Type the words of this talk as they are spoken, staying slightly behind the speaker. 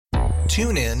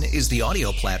TuneIn is the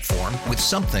audio platform with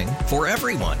something for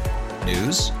everyone.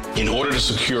 News. In order to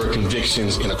secure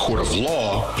convictions in a court of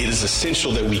law, it is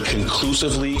essential that we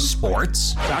conclusively.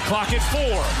 Sports. Shot clock at 4.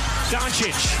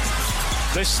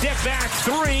 Doncic. The step back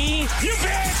 3. You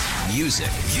bet. Music.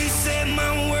 You set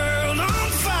my world on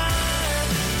fire.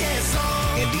 Yes,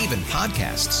 and even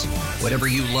podcasts. Whatever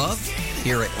you love,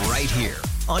 hear it right here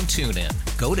on TuneIn.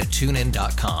 Go to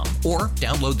TuneIn.com or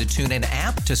download the TuneIn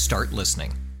app to start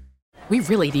listening. We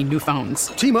really need new phones.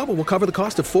 T-Mobile will cover the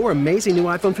cost of 4 amazing new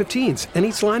iPhone 15s, and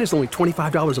each line is only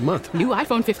 $25 a month. New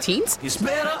iPhone 15s? It's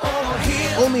better over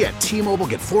here. Only at T-Mobile,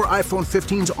 get 4 iPhone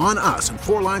 15s on us and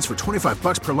 4 lines for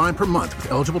 $25 per line per month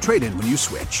with eligible trade-in when you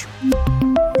switch.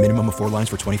 Minimum of 4 lines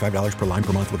for $25 per line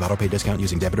per month with autopay discount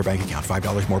using debit or bank account.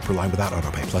 $5 more per line without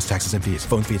autopay, plus taxes and fees.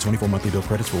 Phone fee at 24 monthly bill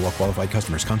credits for well-qualified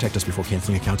customers. Contact us before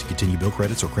canceling account to continue bill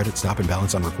credits or credit stop and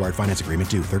balance on required finance agreement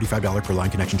due. $35 per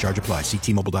line connection charge applies. See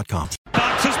T-Mobile.com.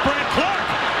 Boxes Brad Clark.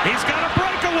 He's got a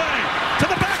breakaway. To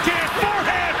the backhand.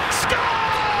 Forehand.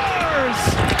 Scores!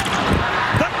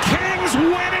 The Kings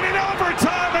win it in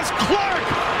overtime as Clark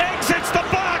exits the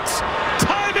box.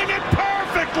 Timing it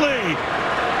perfectly.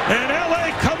 And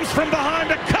LA comes from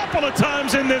behind a couple of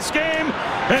times in this game,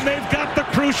 and they've got the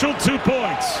crucial 2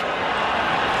 points.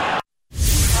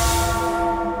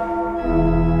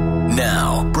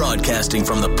 Now, broadcasting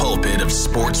from the pulpit of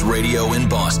sports radio in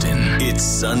Boston, it's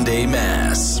Sunday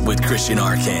Mass with Christian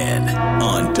Arcand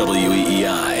on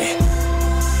WEEI.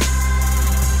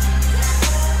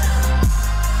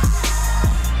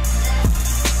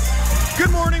 Good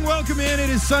morning, welcome in. It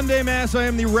is Sunday Mass. I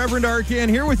am the Reverend Arcand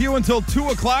here with you until 2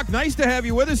 o'clock. Nice to have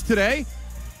you with us today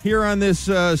here on this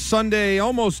Sunday,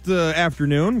 almost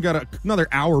afternoon. Got another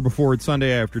hour before it's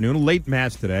Sunday afternoon. A late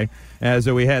Mass today as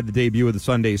we had the debut of the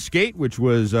Sunday Skate, which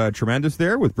was tremendous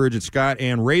there with Bridget Scott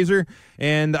and Razor.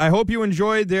 And I hope you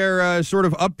enjoyed their sort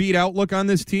of upbeat outlook on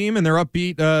this team and their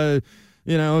upbeat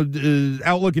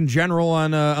outlook in general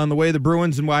on the way the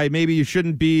Bruins and why maybe you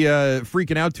shouldn't be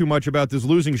freaking out too much about this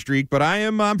losing streak. But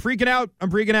I'm freaking out.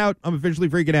 I'm officially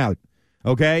freaking out.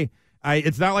 Okay?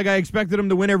 It's not like I expected them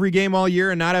to win every game all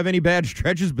year and not have any bad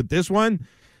stretches, but this one,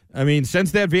 I mean,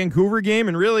 since that Vancouver game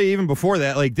and really even before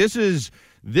that, like this has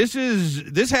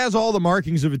all the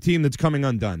markings of a team that's coming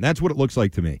undone. That's what it looks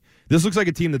like to me. This looks like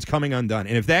a team that's coming undone.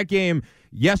 And if that game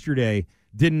yesterday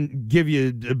didn't give you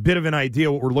a bit of an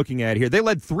idea what we're looking at here, they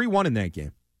led 3-1 in that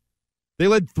game. They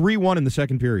led 3-1 in the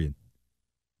second period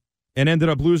and ended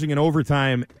up losing in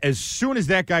overtime as soon as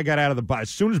that guy got out of the box. As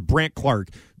soon as Brant Clark,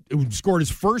 who scored his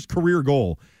first career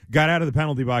goal, got out of the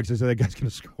penalty box, I said, that guy's going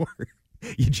to score.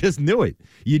 You just knew it.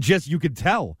 You could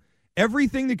tell.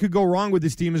 Everything that could go wrong with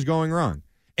this team is going wrong.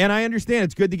 And I understand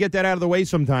it's good to get that out of the way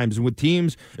sometimes. And with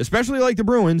teams, especially like the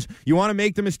Bruins, you want to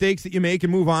make the mistakes that you make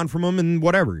and move on from them and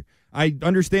whatever. I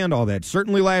understand all that.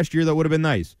 Certainly last year that would have been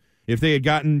nice if they had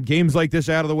gotten games like this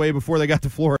out of the way before they got to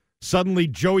Florida. Suddenly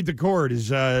Joey Decord is,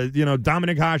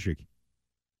 Dominic Hasek.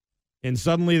 And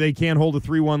suddenly they can't hold a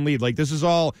 3-1 lead. Like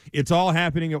it's all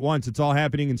happening at once. It's all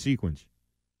happening in sequence.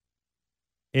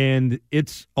 And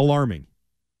it's alarming.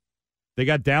 They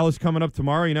got Dallas coming up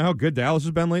tomorrow. You know how good Dallas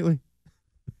has been lately?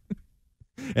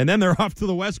 And then they're off to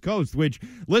the West Coast, which,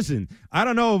 listen, I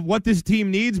don't know what this team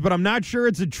needs, but I'm not sure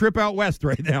it's a trip out west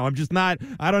right now.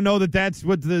 I don't know that that's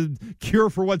what the cure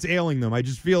for what's ailing them. I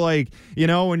just feel like,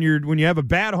 when you have a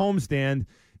bad homestand,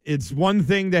 it's one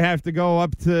thing to have to go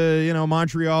up to,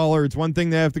 Montreal, or it's one thing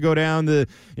to have to go down to,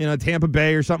 Tampa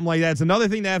Bay or something like that. It's another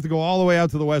thing to have to go all the way out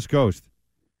to the West Coast.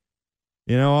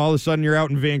 All of a sudden you're out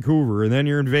in Vancouver, and then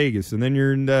you're in Vegas, and then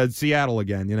you're in Seattle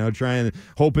again,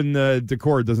 hoping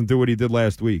Decord doesn't do what he did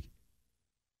last week.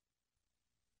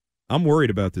 I'm worried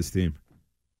about this team.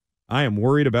 I am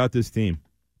worried about this team.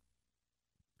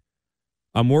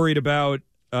 I'm worried about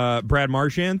Brad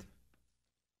Marchand.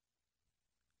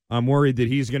 I'm worried that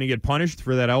he's going to get punished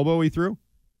for that elbow he threw.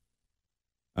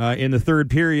 In the third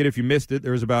period, if you missed it,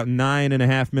 there was about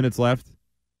 9.5 minutes left.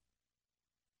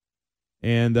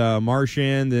 And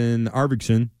Marchand and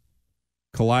Arvidsson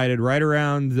collided right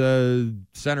around the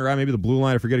center, maybe the blue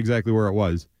line. I forget exactly where it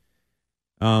was.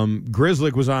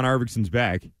 Grzelcyk was on Arvidsson's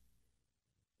back.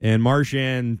 And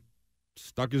Marchand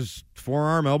stuck his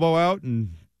forearm, elbow out,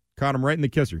 and caught him right in the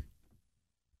kisser.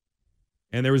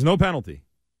 And there was no penalty.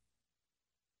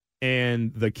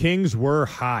 And the Kings were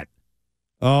hot.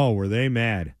 Oh, were they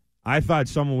mad. I thought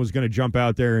someone was going to jump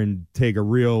out there and take a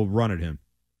real run at him.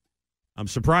 I'm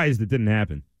surprised it didn't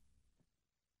happen.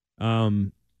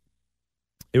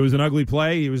 It was an ugly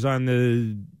play. He was on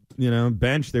the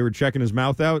bench. They were checking his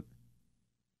mouth out.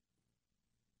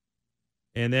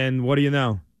 And then what do you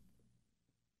know?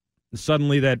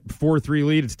 Suddenly that 4-3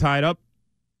 lead, it's tied up.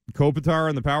 Kopitar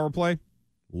on the power play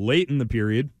late in the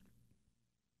period.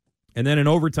 And then in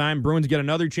overtime, Bruins get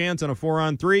another chance on a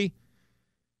 4-on-3.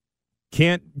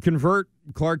 Can't convert.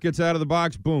 Clark gets out of the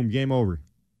box. Boom, game over.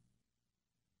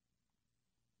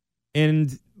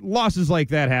 And losses like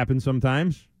that happen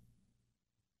sometimes.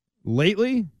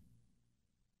 Lately,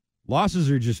 losses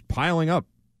are just piling up.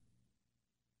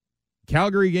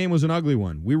 Calgary game was an ugly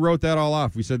one. We wrote that all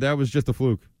off. We said that was just a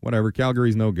fluke. Whatever,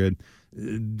 Calgary's no good.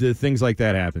 Things like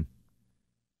that happen.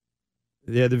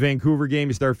 Yeah, the Vancouver game,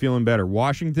 you start feeling better.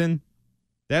 Washington,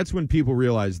 that's when people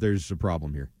realize there's a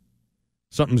problem here.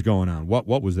 Something's going on.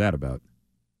 What was that about?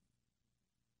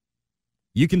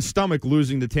 You can stomach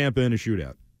losing to Tampa in a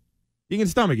shootout. You can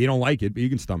stomach it. You don't like it, but you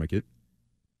can stomach it.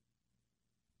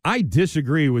 I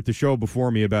disagree with the show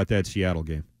before me about that Seattle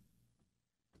game.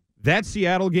 That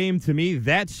Seattle game, to me,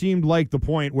 that seemed like the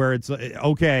point where it's,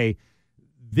 okay,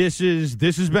 this has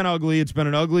been ugly. It's been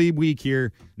an ugly week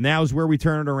here. Now's where we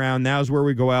turn it around. Now's where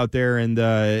we go out there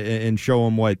and show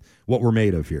them what we're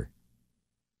made of here.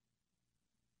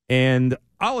 And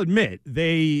I'll admit,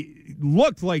 they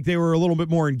looked like they were a little bit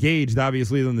more engaged,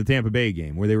 obviously, than the Tampa Bay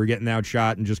game, where they were getting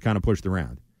outshot and just kind of pushed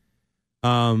around.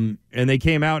 And they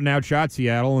came out and outshot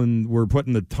Seattle and were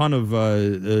putting a ton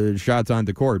of shots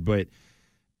onto court. But,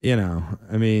 you know,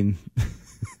 I mean,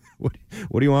 what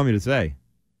do you want me to say?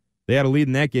 They had a lead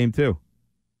in that game, too.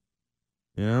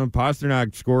 You know,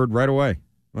 Pastrnak scored right away.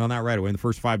 Well, not right away, in the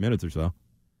first 5 minutes or so.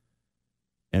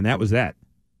 And that was that.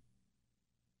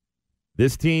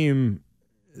 This team's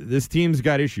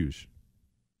got issues.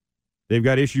 They've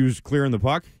got issues clearing the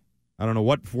puck. I don't know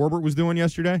what Forbort was doing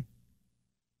yesterday.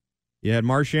 You had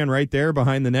Marchand right there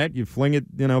behind the net. You fling it,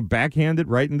 backhand it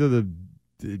right into the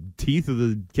teeth of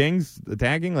the Kings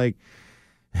attacking. Like,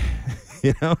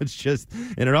 it's just,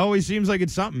 and it always seems like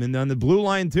it's something. And on the blue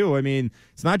line, too. I mean,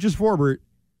 it's not just Forbort.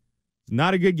 It's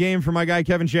not a good game for my guy,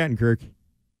 Kevin Shattenkirk.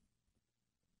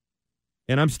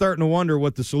 And I'm starting to wonder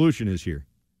what the solution is here.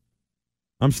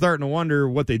 I'm starting to wonder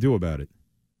what they do about it.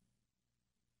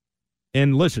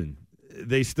 And listen,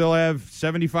 they still have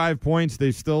 75 points.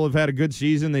 They still have had a good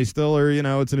season. They still are,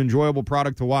 it's an enjoyable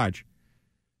product to watch.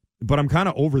 But I'm kind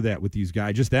of over that with these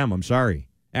guys. Just them. I'm sorry.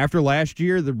 After last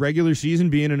year, the regular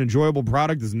season being an enjoyable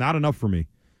product is not enough for me.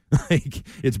 Like,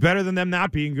 it's better than them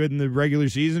not being good in the regular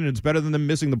season. It's better than them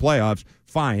missing the playoffs.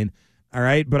 Fine. All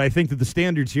right. But I think that the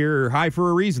standards here are high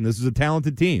for a reason. This is a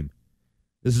talented team.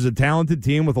 This is a talented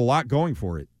team with a lot going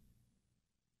for it.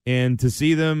 And to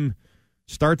see them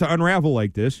start to unravel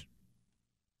like this,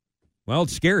 well,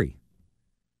 it's scary.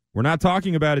 We're not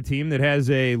talking about a team that has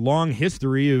a long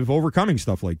history of overcoming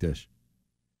stuff like this.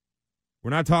 We're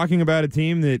not talking about a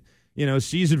team that,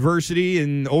 sees adversity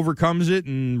and overcomes it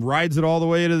and rides it all the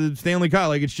way to the Stanley Cup.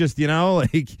 Like, it's just,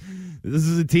 this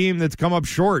is a team that's come up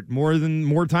short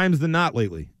more times than not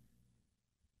lately.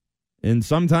 And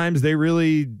sometimes they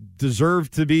really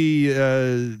deserve to be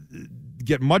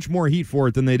get much more heat for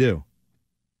it than they do.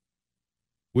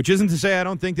 Which isn't to say I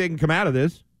don't think they can come out of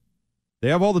this. They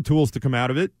have all the tools to come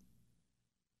out of it.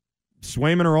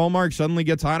 Swayman or Ullmark suddenly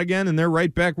gets hot again, and they're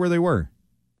right back where they were.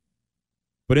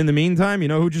 But in the meantime, you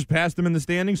know who just passed them in the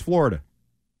standings? Florida.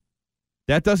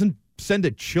 That doesn't send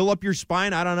a chill up your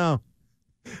spine? I don't know.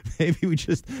 Maybe we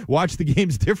just watch the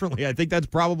games differently. I think that's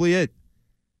probably it.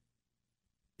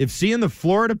 If seeing the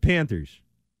Florida Panthers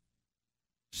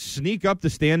sneak up the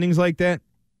standings like that,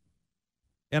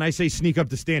 and I say sneak up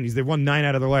the standings, they've won 9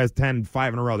 out of their last 10,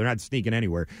 5 in a row. They're not sneaking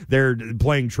anywhere. They're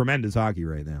playing tremendous hockey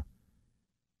right now.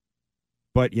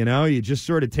 But, you just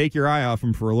sort of take your eye off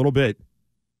them for a little bit,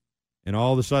 and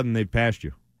all of a sudden they've passed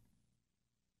you.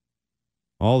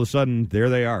 All of a sudden, there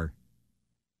they are.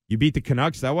 You beat the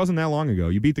Canucks. That wasn't that long ago.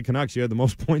 You beat the Canucks. You had the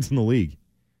most points in the league.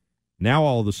 Now,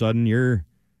 all of a sudden, the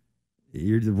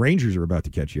Rangers are about to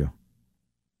catch you.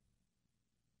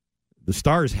 The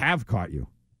Stars have caught you.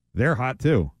 They're hot,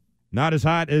 too. Not as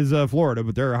hot as Florida,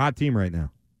 but they're a hot team right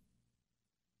now.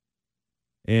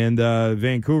 And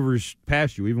Vancouver's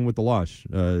passed you, even with the loss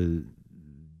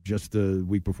just a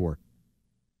week before.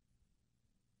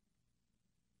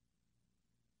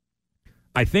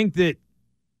 I think that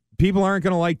people aren't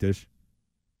going to like this.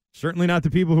 Certainly not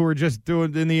the people who are just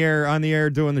on the air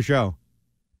doing the show.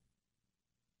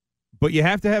 But you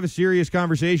have to have a serious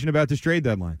conversation about this trade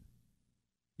deadline.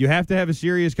 You have to have a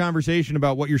serious conversation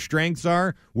about what your strengths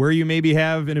are, where you maybe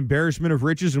have an embarrassment of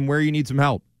riches, and where you need some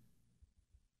help.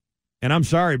 And I'm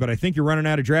sorry, but I think you're running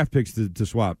out of draft picks to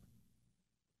swap.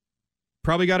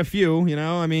 Probably got a few,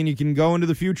 you can go into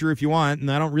the future if you want,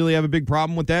 and I don't really have a big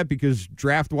problem with that because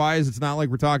draft-wise, it's not like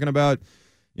we're talking about,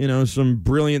 some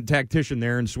brilliant tactician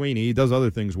there in Sweeney. He does other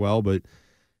things well, but,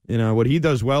 what he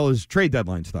does well is trade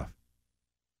deadline stuff.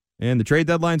 And the trade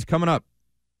deadline's coming up,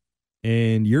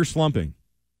 and you're slumping.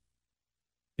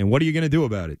 And what are you going to do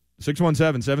about it?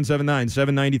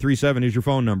 617-779-7937 is your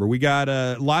phone number. We got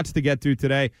lots to get to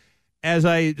today. As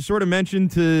I sort of mentioned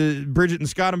to Bridget and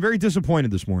Scott, I'm very disappointed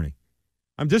this morning.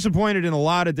 I'm disappointed in a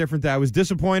lot of different things. I was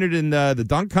disappointed in the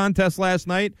dunk contest last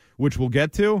night, which we'll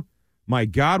get to. My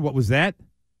God, what was that?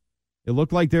 It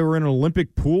looked like they were in an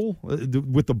Olympic pool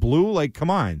with the blue. Like, come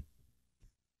on.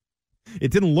 It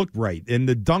didn't look right, and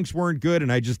the dunks weren't good,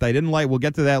 and I didn't like. We'll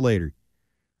get to that later.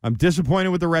 I'm disappointed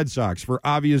with the Red Sox for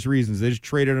obvious reasons. They just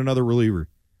traded another reliever.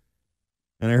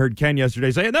 And I heard Ken yesterday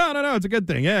say, no, it's a good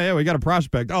thing. Yeah, we got a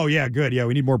prospect. Oh, yeah, good. Yeah,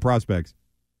 we need more prospects.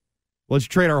 Let's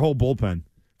trade our whole bullpen.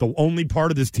 The only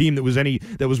part of this team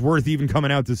that was worth even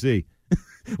coming out to see.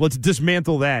 Let's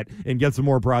dismantle that and get some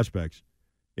more prospects.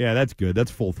 Yeah, that's good. That's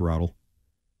full throttle.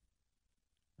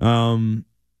 And,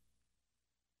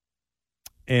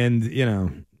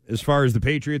 as far as the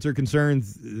Patriots are concerned,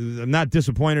 I'm not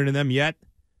disappointed in them yet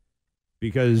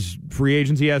because free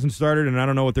agency hasn't started, and I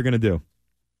don't know what they're going to do.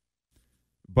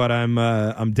 But I'm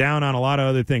down on a lot of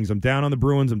other things. I'm down on the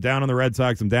Bruins. I'm down on the Red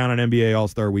Sox. I'm down on NBA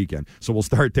All-Star Weekend. So we'll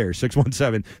start there.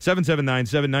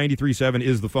 617-779-7937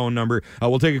 is the phone number.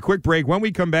 We'll take a quick break. When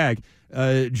we come back,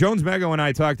 Jones Mego and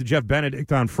I talked to Jeff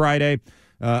Benedict on Friday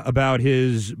about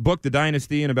his book, The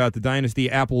Dynasty, and about the Dynasty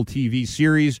Apple TV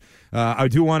series. I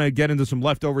do want to get into some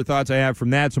leftover thoughts I have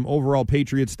from that, some overall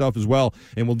Patriots stuff as well,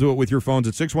 and we'll do it with your phones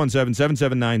at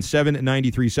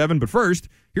 617-779-7937. But first,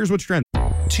 here's what's trending.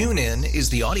 TuneIn is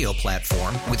the audio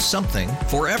platform with something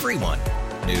for everyone.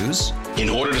 News. In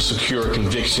order to secure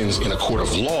convictions in a court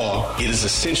of law, it is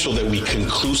essential that we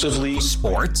conclusively.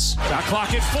 Sports. Got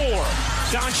clock at 4.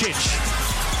 Doncic.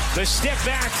 The step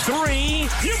back 3.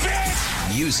 You bet.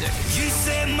 Music. You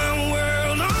set my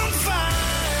world on fire.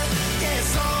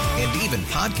 Yes, and even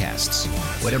podcasts.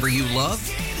 Whatever you love,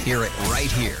 hear it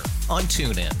right here on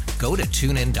TuneIn. Go to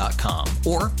TuneIn.com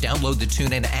or download the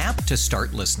TuneIn app to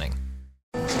start listening.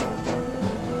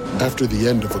 After the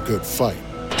end of a good fight,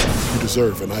 you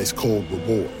deserve an ice-cold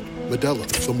reward. Modelo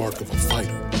is the mark of a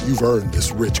fighter. You've earned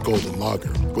this rich golden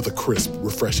lager with a crisp,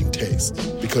 refreshing taste.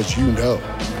 Because you know,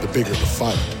 the bigger the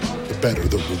fight, the better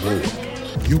the reward.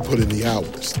 You put in the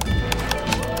hours,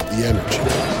 the energy,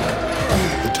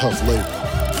 the tough labor.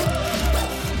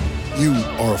 You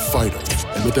are a fighter,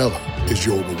 and Modelo is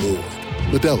your reward.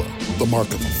 Modelo, the mark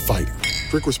of a fighter.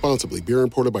 Drink responsibly. Beer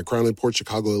imported by Crown Imports,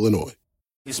 Chicago, Illinois.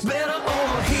 it's better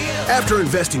over here. After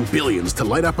investing billions to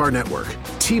light up our network,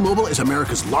 T-Mobile is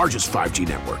America's largest 5G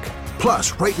network.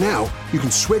 Plus, right now, you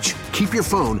can switch, keep your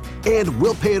phone, and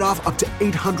we'll pay it off up to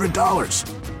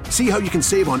 $800. See how you can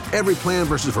save on every plan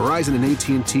versus Verizon and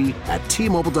AT&T at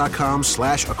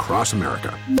T-Mobile.com/across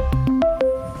America.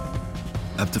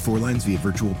 Up to 4 lines via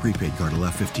virtual prepaid card.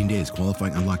 Allow 15 days.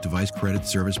 Qualifying unlocked device credit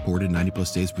service ported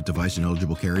 90+ days with device and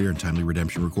eligible carrier and timely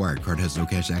redemption required. Card has no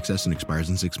cash access and expires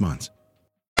in 6 months.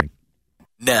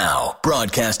 Now,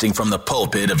 broadcasting from the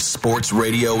pulpit of sports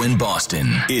radio in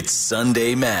Boston, it's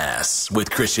Sunday Mass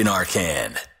with Christian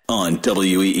Arcand on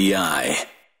WEEI.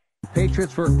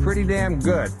 Patriots were pretty damn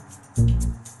good.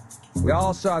 We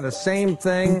all saw the same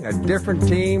thing, a different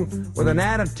team with an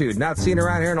attitude, not seen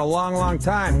around here in a long, long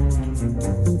time.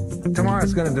 Tomorrow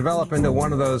it's going to develop into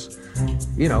one of those,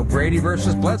 Brady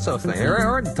versus Bledsoe thing. They're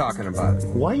already talking about it.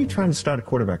 Why are you trying to start a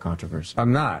quarterback controversy?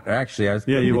 I'm not, actually.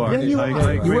 Yeah, you are. Yeah, you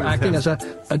are. You were acting as a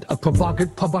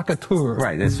provocateur.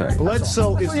 Right, that's right.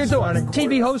 Bledsoe is starting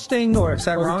TV hosting or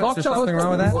talk show hosting.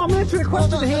 Wrong with that? Well, I'm answering the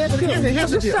question at hand.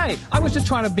 Here's the deal. I was just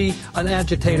trying to be an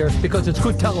agitator because it's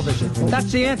good television. That's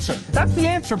the answer. That's the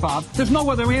answer, Bob. There's no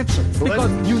other answer.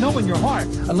 Because you know in your heart,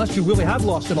 unless you really have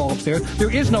lost it all up there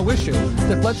is no issue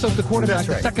that Bledsoe's the quarterback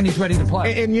the second he's ready to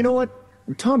play. And you know what?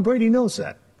 Tom Brady knows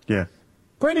that. Yeah.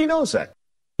 Brady knows that.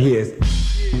 He is.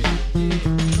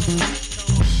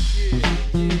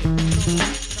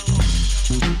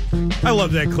 I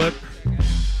love that clip.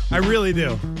 I really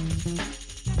do.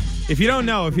 If you don't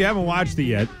know, if you haven't watched it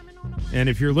yet, and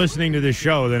if you're listening to this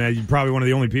show, then you're probably one of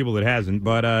the only people that hasn't.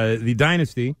 But The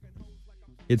Dynasty,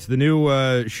 it's the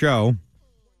new show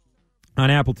on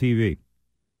Apple TV.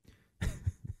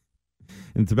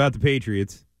 And it's about the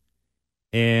Patriots.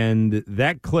 And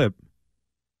that clip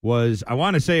was, I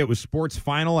want to say it was Sports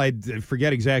Final. I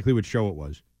forget exactly what show it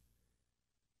was.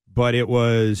 But it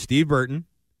was Steve Burton.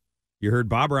 You heard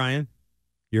Bob Ryan.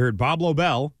 You heard Bob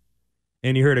Lobel.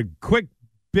 And you heard a quick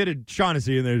bit of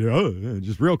Shaughnessy in there.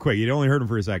 Just real quick. You only heard him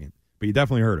for a second. But you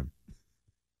definitely heard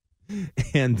him.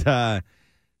 And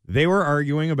They were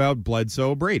arguing about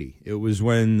Bledsoe Brady. It was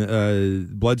when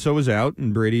Bledsoe was out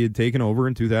and Brady had taken over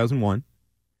in 2001.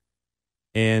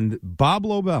 And Bob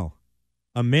Lobel,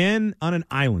 a man on an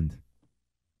island,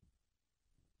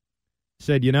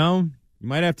 said, you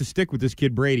might have to stick with this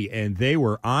kid Brady. And they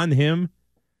were on him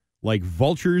like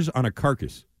vultures on a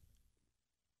carcass.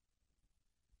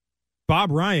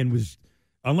 Bob Ryan was,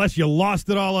 unless you lost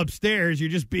it all upstairs, you're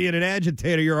just being an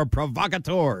agitator, you're a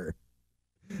provocateur.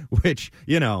 Which,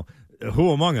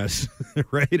 who among us,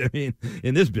 right? I mean,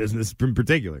 in this business in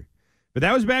particular. But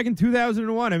that was back in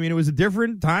 2001. I mean, it was a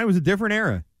different time. It was a different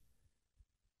era.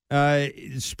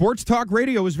 Sports talk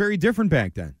radio was very different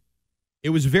back then.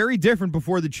 It was very different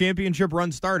before the championship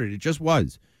run started. It just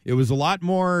was. It was a lot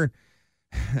more,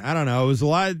 I don't know, it was a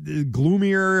lot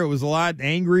gloomier. It was a lot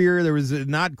angrier. There was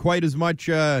not quite as much,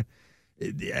 I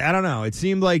don't know. It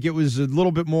seemed like it was a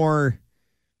little bit more,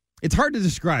 it's hard to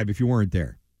describe if you weren't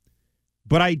there.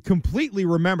 But I completely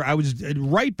remember, I was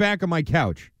right back on my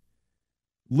couch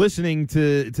listening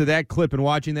to that clip and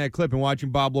watching that clip and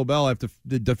watching Bob Lobel have to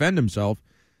defend himself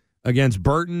against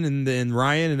Burton and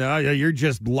Ryan. And you're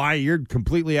just lying. You're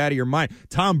completely out of your mind.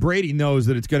 Tom Brady knows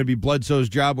that it's going to be Bledsoe's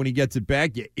job when he gets it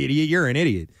back. You idiot. You're an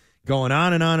idiot. Going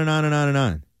on and on and on and on and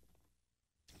on.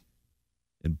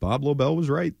 And Bob Lobel was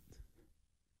right.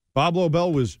 Bob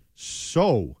Lobel was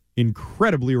so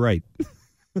incredibly right.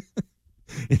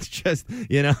 It's just,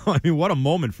 I mean, what a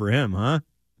moment for him, huh?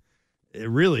 It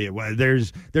really,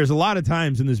 there's a lot of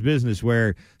times in this business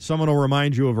where someone will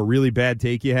remind you of a really bad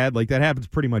take you had. Like, that happens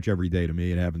pretty much every day to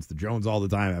me. It happens to Jones all the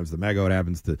time. It happens to Mego. It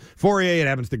happens to Fourier. It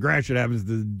happens to Gresh. It happens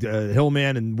to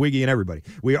Hillman and Wiggy and everybody.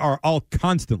 We are all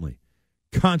constantly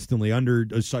under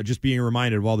just being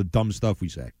reminded of all the dumb stuff we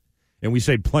say. And we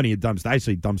say plenty of dumb stuff. I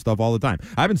say dumb stuff all the time.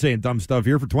 I've been saying dumb stuff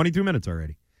here for 22 minutes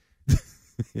already.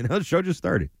 The show just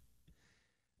started.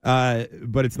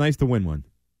 But it's nice to win one.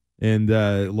 And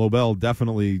Lobel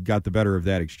definitely got the better of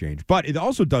that exchange. But it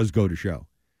also does go to show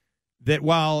that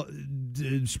while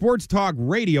sports talk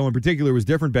radio in particular was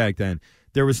different back then,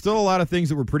 there was still a lot of things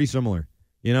that were pretty similar.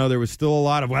 There was still a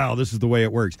lot of, this is the way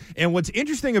it works. And what's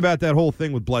interesting about that whole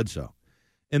thing with Bledsoe,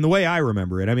 and the way I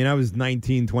remember it, I mean, I was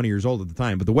 19, 20 years old at the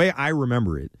time, but the way I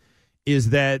remember it is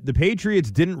that the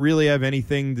Patriots didn't really have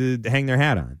anything to hang their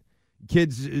hat on.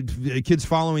 Kids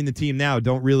following the team now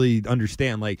don't really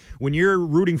understand. Like, when you're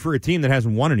rooting for a team that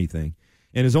hasn't won anything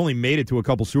and has only made it to a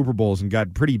couple Super Bowls and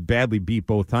got pretty badly beat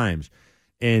both times,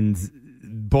 and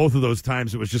both of those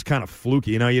times it was just kind of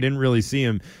fluky. You didn't really see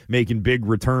him making big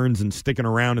returns and sticking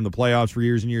around in the playoffs for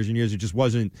years and years and years. It just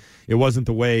wasn't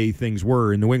the way things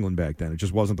were in New England back then. It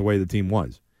just wasn't the way the team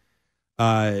was.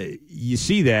 You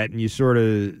see that, and you sort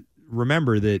of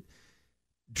remember that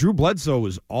Drew Bledsoe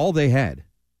was all they had.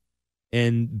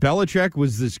 And Belichick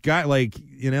was this guy,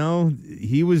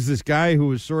 he was this guy who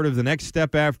was sort of the next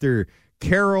step after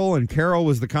Carroll, and Carroll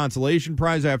was the consolation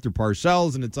prize after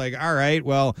Parcells, and it's like, all right,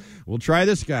 well, we'll try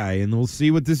this guy, and we'll see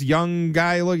what this young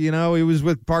guy he was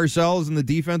with Parcells, and the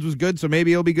defense was good, so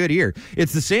maybe he'll be good here.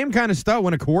 It's the same kind of stuff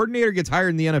when a coordinator gets hired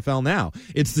in the NFL now.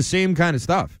 It's the same kind of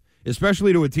stuff,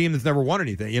 especially to a team that's never won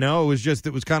anything. It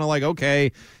was kind of like,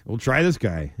 okay, we'll try this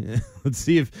guy. Let's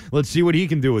see what he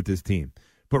can do with this team.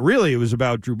 But really, it was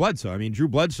about Drew Bledsoe. I mean, Drew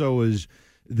Bledsoe was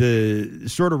the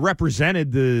sort of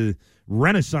represented the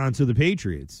renaissance of the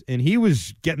Patriots, and he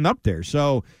was getting up there.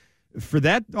 So for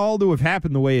that all to have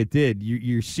happened the way it did,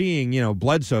 you're seeing,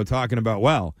 Bledsoe talking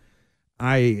about,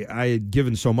 I had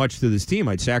given so much to this team.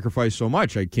 I'd sacrificed so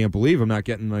much. I can't believe I'm not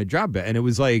getting my job back. And it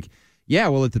was like, yeah,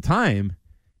 well, at the time,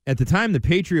 the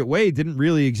Patriot way didn't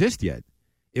really exist yet.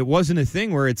 It wasn't a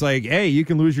thing where it's like, hey, you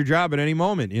can lose your job at any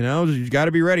moment. You got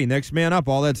to be ready. Next man up,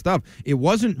 all that stuff. It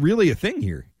wasn't really a thing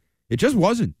here. It just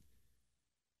wasn't.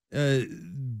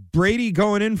 Brady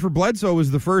going in for Bledsoe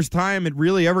was the first time it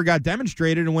really ever got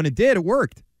demonstrated, and when it did, it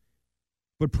worked.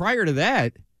 But prior to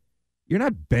that, you're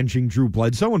not benching Drew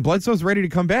Bledsoe. When Bledsoe's ready to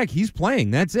come back, he's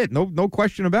playing. That's it. No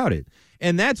question about it.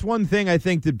 And that's one thing I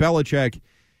think that Belichick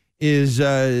is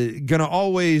going to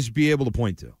always be able to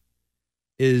point to.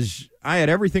 Is I had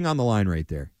everything on the line right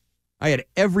there. I had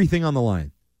everything on the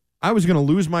line. I was going to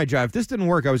lose my job. If this didn't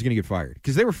work, I was going to get fired.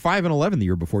 Because they were 5-11 the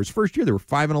year before. His first year, they were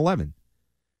 5-11.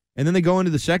 And then they go into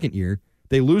the second year.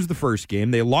 They lose the first game.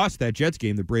 They lost that Jets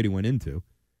game that Brady went into.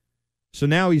 So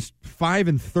now he's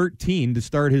 5-13 to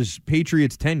start his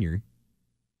Patriots tenure.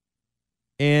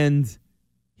 And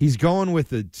he's going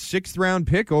with a 6th-round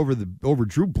pick over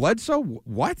Drew Bledsoe?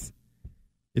 What?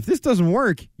 If this doesn't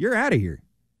work, you're out of here.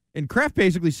 And Kraft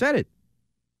basically said it.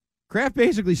 Kraft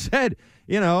basically said,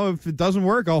 if it doesn't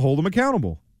work, I'll hold him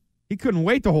accountable. He couldn't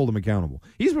wait to hold him accountable.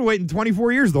 He's been waiting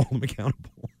 24 years to hold him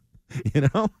accountable.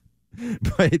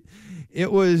 But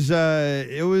it was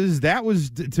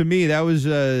to me, that was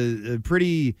a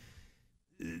pretty,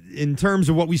 in terms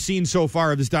of what we've seen so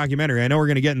far of this documentary. I know we're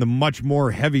going to get into much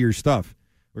more heavier stuff.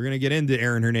 We're going to get into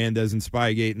Aaron Hernandez and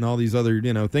Spygate and all these other,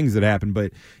 things that happened.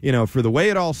 But, for the way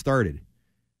it all started,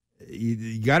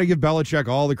 you got to give Belichick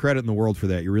all the credit in the world for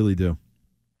that. You really do.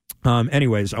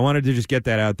 Anyways, I wanted to just get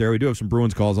that out there. We do have some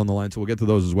Bruins calls on the line, so we'll get to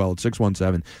those as well at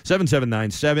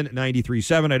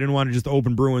 617-779-7937. I didn't want to just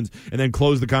open Bruins and then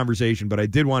close the conversation, but I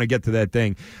did want to get to that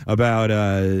thing about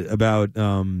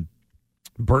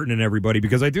Burton and everybody,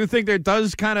 because I do think that it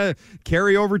does kind of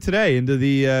carry over today into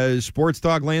the sports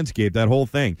talk landscape. That whole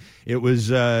thing, it was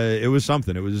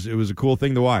something. It was a cool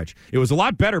thing to watch. It was a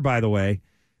lot better, by the way,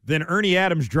 than Ernie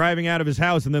Adams driving out of his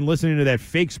house and then listening to that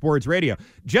fake sports radio.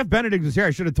 Jeff Benedict was here.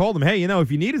 I should have told him, hey,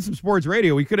 if you needed some sports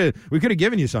radio, we could have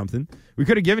given you something. We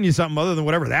could have given you something other than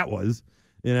whatever that was.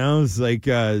 It's like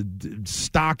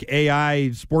stock AI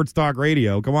sports talk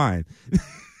radio. Come on.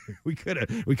 We could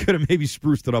have maybe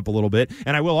spruced it up a little bit.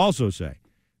 And I will also say,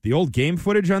 the old game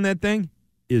footage on that thing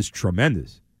is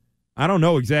tremendous. I don't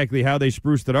know exactly how they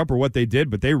spruced it up or what they did,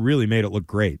 but they really made it look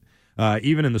great.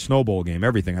 Even in the Snow Bowl game,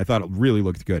 everything. I thought it really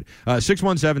looked good.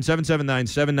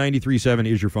 617-779-7937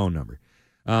 is your phone number.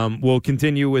 We'll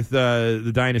continue with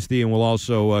the Dynasty, and we'll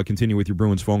also continue with your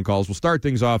Bruins phone calls. We'll start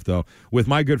things off, though, with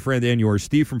my good friend and yours,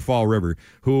 Steve from Fall River,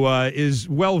 who is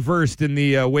well-versed in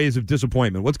the ways of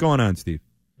disappointment. What's going on, Steve?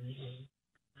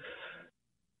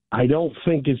 I don't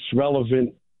think it's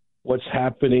relevant what's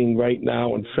happening right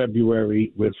now in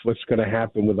February with what's going to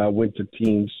happen with our winter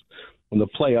teams when the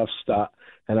playoffs start.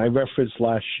 And I referenced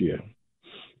last year.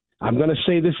 I'm going to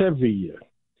say this every year.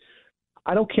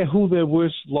 I don't care who their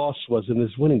worst loss was in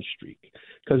this winning streak,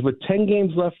 because with 10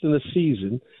 games left in the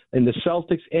season, in the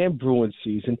Celtics and Bruins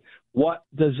season, what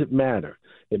does it matter?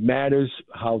 It matters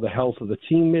how the health of the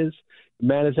team is. It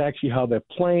matters actually how they're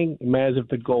playing. It matters if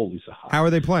the goalies are hot. How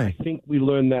are they playing? I think we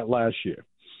learned that last year.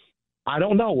 I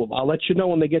don't know. I'll let you know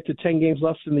when they get to 10 games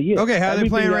left in the year. Okay, how are they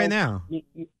playing right now?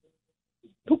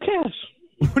 Who cares?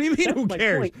 What do you mean, who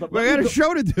cares? We got a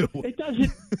show to do. It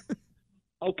doesn't.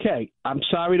 Okay, I'm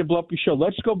sorry to blow up your show.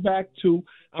 Let's go back to.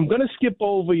 I'm going to skip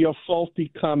over your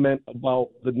faulty comment about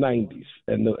the '90s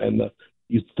and the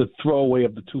throwaway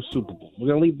of the 2 Super Bowls. We're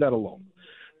going to leave that alone.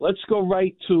 Let's go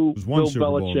right to Bill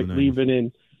Belichick leaving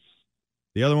in.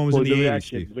 The other one was in the 80s.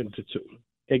 Steve.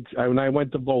 And I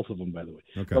went to both of them, by the way.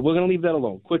 Okay. But we're going to leave that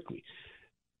alone quickly.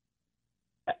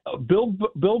 Bill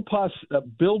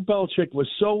Belichick was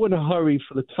so in a hurry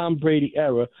for the Tom Brady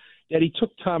era that he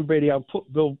took Tom Brady out,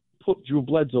 put Drew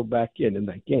Bledsoe back in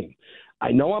that game.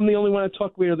 I know I'm the only one on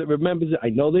talk radio that remembers it. I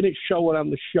know they didn't show it on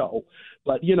the show,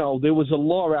 but there was a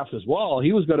law after this. Well,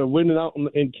 he was going to win it out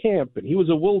in camp, and he was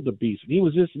a wildebeest, and he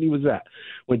was this and he was that.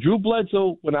 When Drew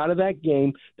Bledsoe went out of that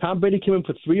game, Tom Brady came in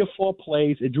for 3 or 4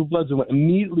 plays, and Drew Bledsoe went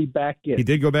immediately back in. He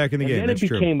did go back in the game. Then That's it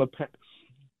became true.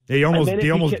 They almost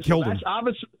killed him.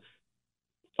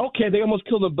 Okay, they almost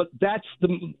killed him, but that's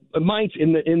the minds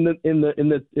in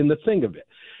the thing of it.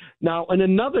 Now, in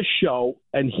another show,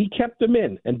 and he kept him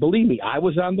in, and believe me, I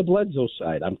was on the Bledsoe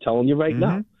side. I'm telling you right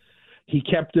now. He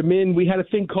kept him in. We had a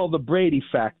thing called the Brady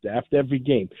factor after every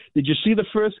game. Did you see the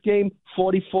first game,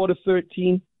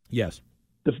 44-13? Yes.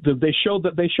 They showed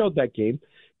that game.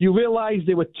 You realize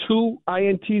there were 2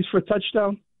 INTs for a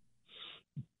touchdown?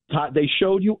 They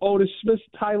showed you Otis Smith,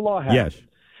 Ty Law had. Yes.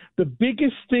 The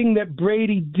biggest thing that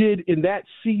Brady did in that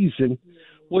season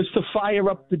was to fire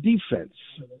up the defense.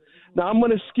 Now I'm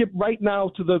going to skip right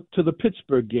now to the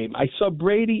Pittsburgh game. I saw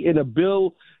Brady in a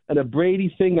Bill and a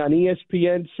Brady thing on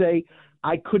ESPN say,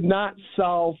 I could not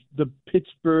solve the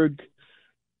Pittsburgh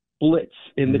blitz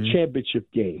in the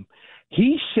championship game.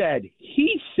 He said,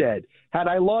 had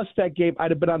I lost that game,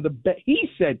 I'd have been on the bench. He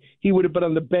said he would have been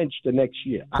on the bench the next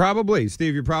year. Probably.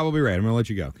 Steve, you're probably right. I'm going to let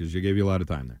you go because you gave you a lot of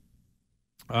time there.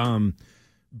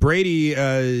 Brady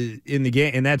in the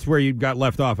game, and that's where you got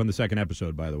left off on the second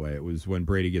episode, by the way. It was when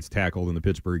Brady gets tackled in the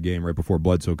Pittsburgh game right before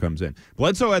Bledsoe comes in.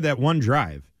 Bledsoe had that one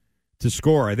drive to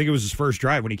score. I think it was his first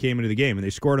drive when he came into the game, and they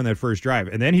scored on that first drive.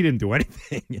 And then he didn't do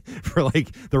anything for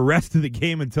like the rest of the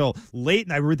game until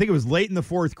late. I think it was late in the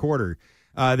fourth quarter.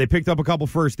 They picked up a couple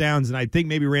first downs, and I think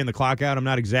maybe ran the clock out. I'm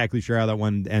not exactly sure how that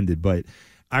one ended, but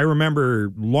I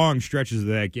remember long stretches of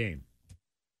that game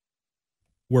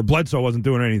where Bledsoe wasn't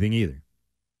doing anything either.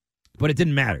 But it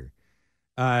didn't matter.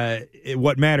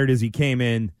 What mattered is he came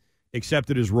in,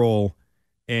 accepted his role,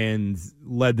 and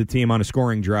led the team on a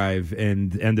scoring drive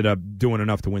and ended up doing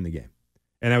enough to win the game.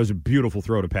 And that was a beautiful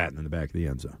throw to Patton in the back of the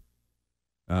end zone.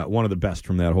 One of the best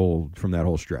from that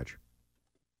whole stretch.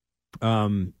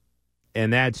 And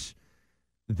that's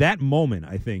that moment,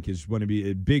 I think, is going to be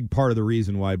a big part of the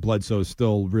reason why Bledsoe is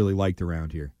still really liked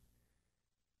around here.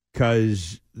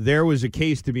 Because there was a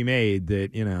case to be made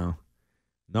that,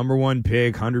 number one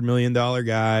pick, $100 million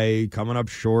guy, coming up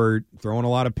short, throwing a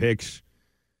lot of picks,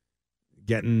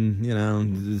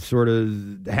 getting, sort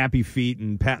of happy feet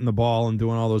and patting the ball and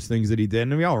doing all those things that he did.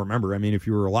 And we all remember, if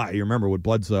you were alive, you remember what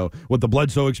the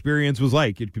Bledsoe experience was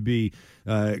like. It could be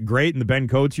great in the Ben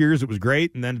Coates years. It was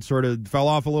great, and then it sort of fell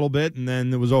off a little bit, and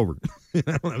then it was over.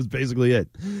 That was basically it.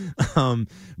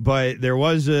 But there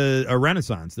was a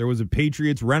renaissance. There was a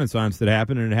Patriots renaissance that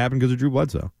happened, and it happened because of Drew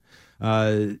Bledsoe.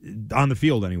 On the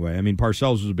field, anyway.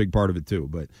 Parcells was a big part of it, too.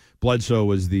 But Bledsoe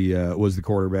was the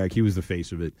quarterback. He was the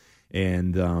face of it.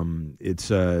 And it's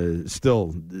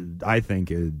still, I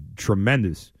think, a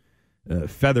tremendous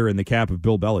feather in the cap of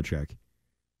Bill Belichick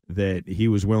that he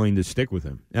was willing to stick with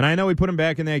him. And I know he put him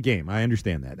back in that game. I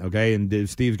understand that, okay? And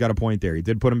Steve's got a point there. He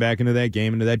did put him back into that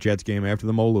game, into that Jets game after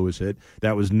the Mo Lewis hit.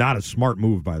 That was not a smart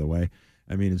move, by the way.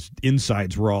 His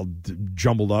insides were all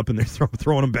jumbled up, and they're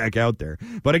throwing him back out there.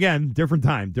 But again, different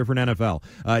time, different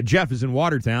NFL. Jeff is in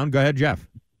Watertown. Go ahead, Jeff.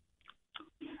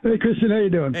 Hey, Christian, how you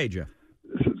doing? Hey, Jeff.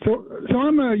 So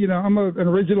I'm an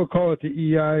original caller to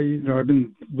EI. I've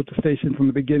been with the station from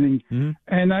the beginning,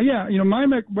 and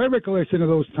my recollection of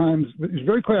those times is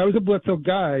very clear. I was a Bledsoe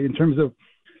guy in terms of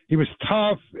he was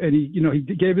tough, and he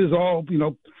gave his all.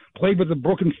 Played with a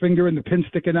broken finger and the pin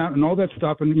sticking out and all that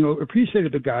stuff, and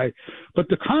appreciated the guy. But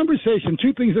the conversation,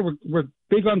 two things that were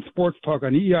big on sports talk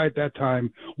on EI at that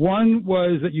time. One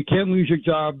was that you can't lose your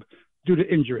job due to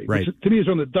injury, right. Which to me is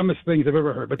one of the dumbest things I've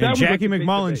ever heard. But and Jackie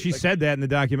McMullen, she said that in the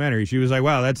documentary. She was like,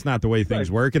 "Wow, that's not the way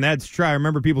things work," and that's true. I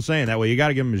remember people saying that. Well, you got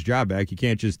to give him his job back. You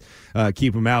can't just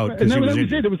keep him out. And that was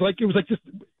it. It was like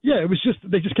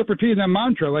they just kept repeating that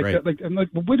mantra, like right. that. Like, I'm like,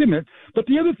 well, wait a minute. But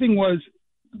the other thing was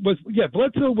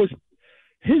Bledsoe was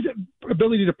his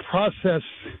ability to process,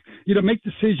 make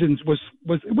decisions was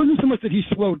it wasn't so much that he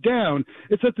slowed down.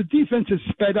 It's that the defense has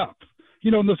sped up.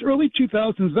 In those early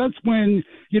 2000s, that's when,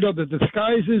 the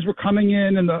disguises were coming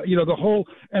in and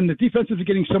the defenses were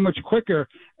getting so much quicker.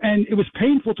 And it was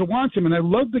painful to watch him. And I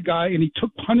loved the guy, and he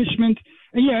took punishment.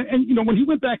 And when he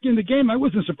went back in the game, I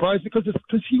wasn't surprised because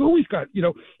he always got,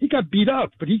 he got beat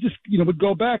up, but he just, would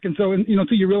go back. And so,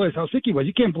 until you realize how sick he was,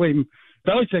 you can't blame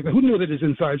Belichick. Who knew that his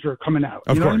insides were coming out?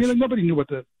 Of course. Nobody knew what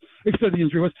the extent of the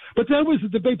injury was. But that was the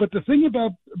debate. But the thing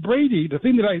about Brady, the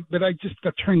thing that I just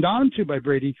got turned on to by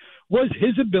Brady was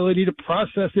his ability to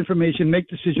process information, make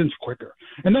decisions quicker.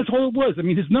 And that's all it was.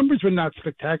 His numbers were not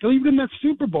spectacular. Even in that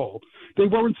Super Bowl, they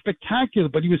weren't spectacular,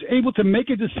 but he was able to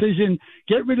make a decision,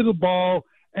 get rid of the ball,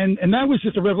 and that was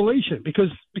just a revelation because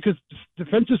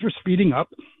defenses were speeding up,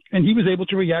 and he was able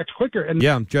to react quicker. And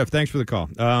yeah, Jeff, thanks for the call.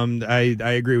 I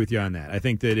agree with you on that. I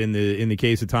think that in the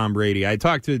case of Tom Brady, I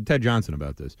talked to Ted Johnson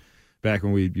about this back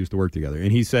when we used to work together,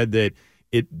 and he said that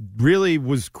it really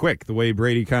was quick the way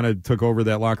Brady kind of took over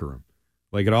that locker room.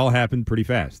 Like, it all happened pretty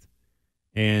fast.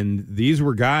 And these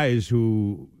were guys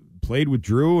who played with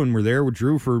Drew and were there with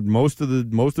Drew for most of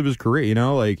his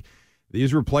career.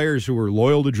 These were players who were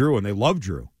loyal to Drew and they loved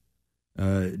Drew.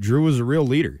 Drew was a real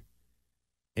leader.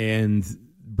 And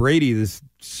Brady, this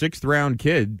 6th round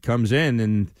kid, comes in,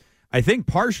 and I think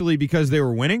partially because they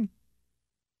were winning.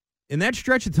 In that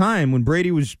stretch of time when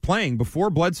Brady was playing, before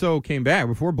Bledsoe came back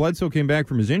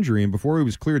from his injury and before he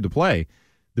was cleared to play,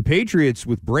 the Patriots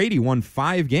with Brady won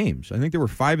 5 games. I think they were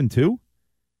 5-2.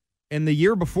 And the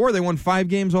year before, they won 5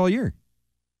 games all year.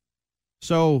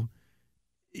 So,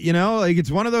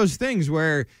 it's one of those things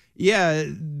where, yeah,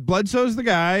 Bledsoe's the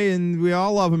guy, and we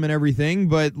all love him and everything,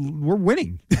 but we're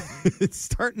winning.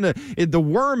 The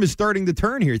worm is starting to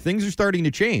turn here. Things are starting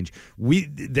to change.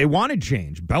 They wanted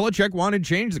change. Belichick wanted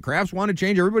change. The Krafts wanted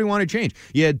change. Everybody wanted change.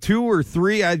 You had 2 or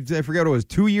 3, I forget what it was,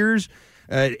 2 years,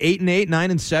 8-8,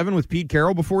 9-7 with Pete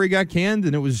Carroll before he got canned,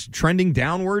 and it was trending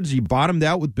downwards. He bottomed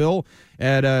out with Bill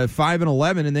at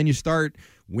 5-11, and then you start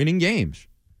winning games.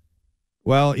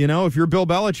 Well, if you're Bill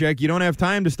Belichick, you don't have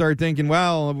time to start thinking,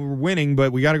 well, we're winning,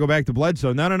 but we got to go back to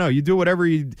Bledsoe. No. You do whatever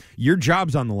your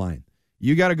job's on the line.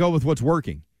 You got to go with what's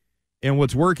working. And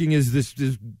what's working is this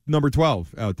number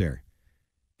 12 out there.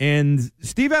 And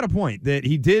Steve had a point that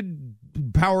he did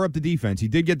power up the defense. He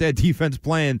did get that defense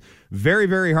playing very,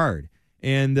 very hard.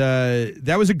 And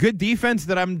that was a good defense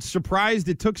that I'm surprised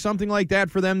it took something like that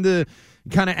for them to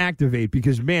kind of activate,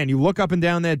 because, man, you look up and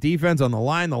down that defense on the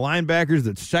line, the linebackers,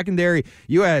 the secondary,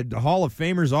 you had Hall of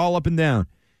Famers all up and down.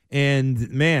 And,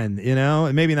 man,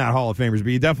 maybe not Hall of Famers,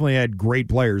 but you definitely had great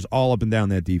players all up and down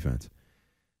that defense,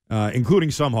 including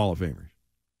some Hall of Famers.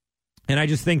 And I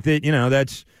just think that,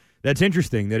 that's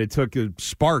interesting that it took a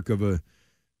spark of a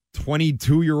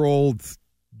 22-year-old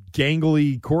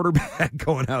gangly quarterback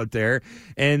going out there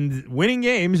and winning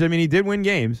games. I mean, he did win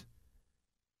games.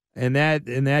 And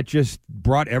that just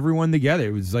brought everyone together.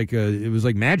 It was like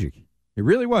magic. It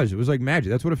really was. It was like magic.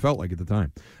 That's what it felt like at the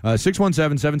time.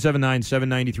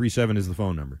 617-779-7937 is the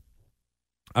phone number.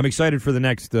 I'm excited for the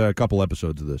next couple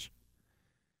episodes of this.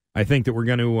 I think that we're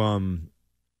going to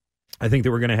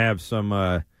have some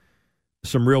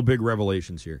real big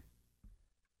revelations here.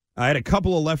 I had a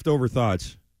couple of leftover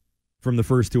thoughts from the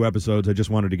first two episodes I just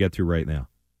wanted to get to right now.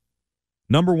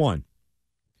 Number one,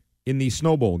 in the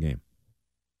Snow Bowl game,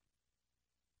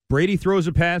 Brady throws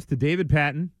a pass to David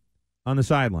Patton on the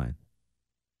sideline.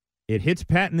 It hits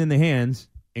Patton in the hands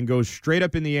and goes straight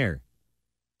up in the air.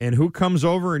 And who comes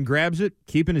over and grabs it,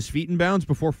 keeping his feet in bounds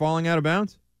before falling out of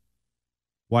bounds?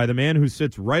 Why, the man who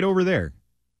sits right over there,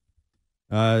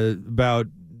 about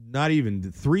not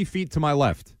even 3 feet to my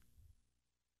left,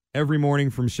 every morning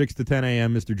from 6 to 10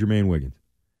 a.m., Mr. Jermaine Wiggins.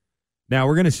 Now,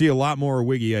 we're going to see a lot more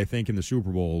Wiggy, I think, in the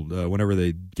Super Bowl whenever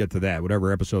they get to that,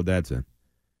 whatever episode that's in.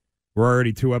 We're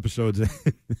already 2 episodes in,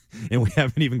 and we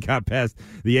haven't even got past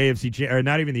the AFC, or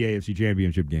not even the AFC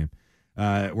Championship game.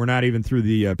 We're not even through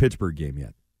the Pittsburgh game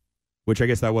yet, which I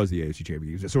guess that was the AFC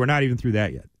Championship game. So we're not even through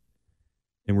that yet.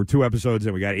 And we're 2 episodes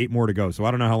in. We got 8 more to go. So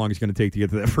I don't know how long it's going to take to get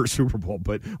to that first Super Bowl.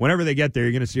 But whenever they get there,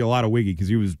 you're going to see a lot of Wiggy because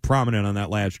he was prominent on that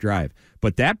last drive.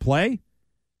 But that play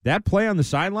on the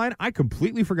sideline, I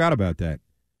completely forgot about that.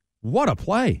 What a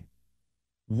play.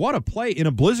 What a play in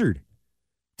a blizzard.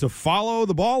 To follow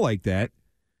the ball like that,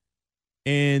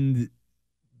 and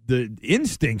the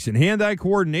instincts and hand-eye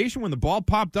coordination when the ball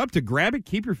popped up to grab it,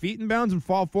 keep your feet in bounds, and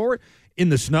fall forward in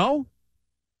the snow.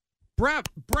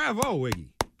 Bravo,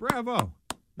 Wiggy. Bravo.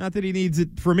 Not that he needs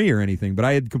it for me or anything, but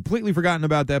I had completely forgotten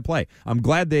about that play. I'm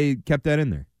glad they kept that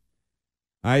in there.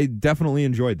 I definitely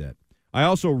enjoyed that. I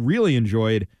also really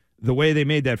enjoyed the way they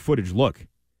made that footage look.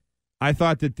 I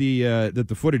thought that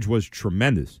the footage was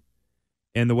tremendous.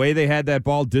 And the way they had that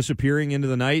ball disappearing into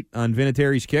the night on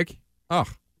Vinatieri's kick,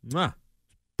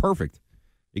 perfect.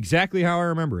 Exactly how I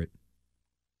remember it.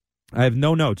 I have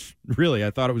no notes. Really,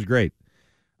 I thought it was great.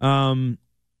 Those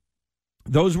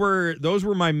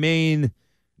were my main,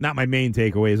 not my main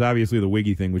takeaways. Obviously, the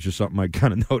Wiggy thing was just something I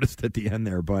kind of noticed at the end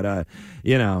there. But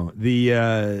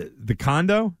the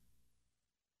condo,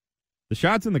 the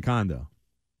shots in the condo.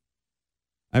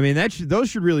 I mean, those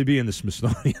should really be in the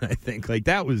Smithsonian, I think. Like,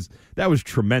 that was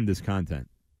tremendous content.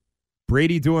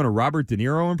 Brady doing a Robert De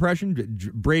Niro impression.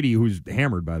 Brady, who's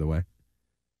hammered, by the way.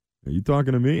 Are you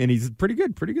talking to me? And he's pretty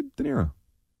good De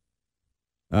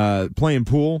Niro. Playing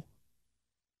pool.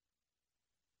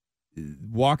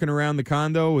 Walking around the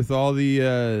condo with all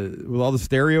the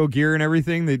stereo gear and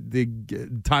everything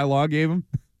that Ty Law gave him.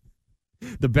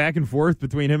 The back and forth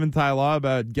between him and Ty Law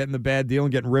about getting the bad deal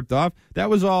and getting ripped off. That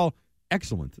was all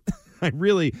excellent. I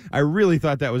really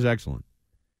thought that was excellent.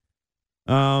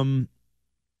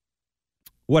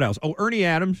 What else? Oh, Ernie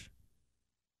Adams.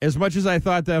 As much as I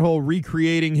thought that whole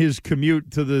recreating his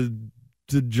commute to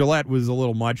Gillette was a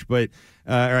little much, but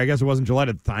or I guess it wasn't Gillette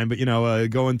at the time, but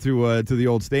going to the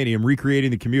old stadium,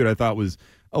 recreating the commute, I thought was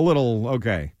a little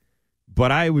okay.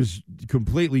 But I was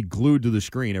completely glued to the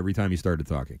screen every time he started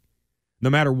talking. No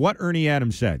matter what Ernie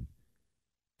Adams said.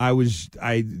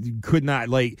 I could not,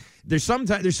 like, there's some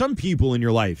people in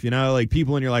your life, like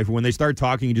people in your life, when they start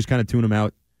talking, you just kind of tune them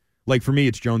out. Like, for me,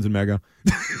 it's Jones and Mego.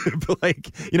 But, like,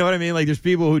 you know what I mean? Like, there's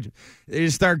people who they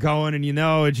just start going and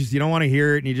it's just, you don't want to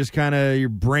hear it and you just kind of, your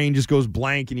brain just goes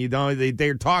blank and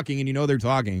they're talking and they're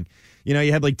talking. You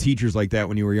had like teachers like that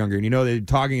when you were younger and they're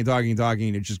talking and talking and talking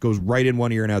and it just goes right in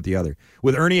one ear and out the other.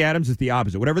 With Ernie Adams, it's the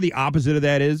opposite. Whatever the opposite of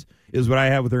that is what I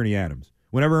have with Ernie Adams.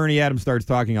 Whenever Ernie Adams starts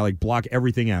talking, I block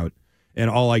everything out, and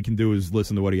all I can do is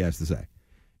listen to what he has to say.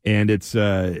 And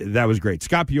that was great.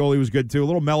 Scott Pioli was good too. A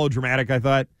little melodramatic, I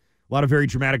thought. A lot of very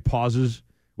dramatic pauses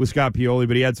with Scott Pioli,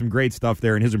 but he had some great stuff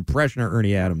there, and his impression of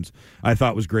Ernie Adams I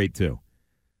thought was great too.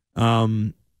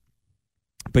 But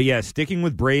yeah, sticking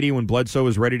with Brady when Bledsoe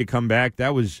was ready to come back,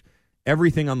 that was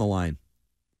everything on the line.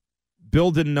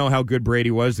 Bill didn't know how good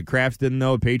Brady was. The Crafts didn't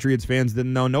know. Patriots fans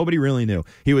didn't know. Nobody really knew.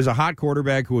 He was a hot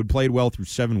quarterback who had played well through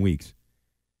 7 weeks.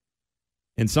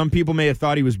 And some people may have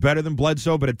thought he was better than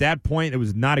Bledsoe, but at that point, it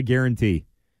was not a guarantee.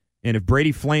 And if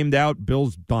Brady flamed out,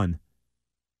 Bill's done.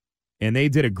 And they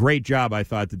did a great job, I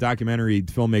thought. The documentary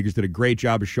filmmakers did a great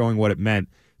job of showing what it meant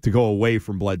to go away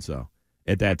from Bledsoe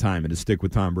at that time and to stick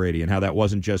with Tom Brady and how that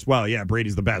wasn't just, well, yeah,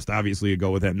 Brady's the best. Obviously, you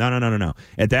go with him. No.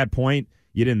 At that point,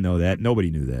 you didn't know that.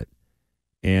 Nobody knew that.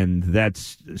 And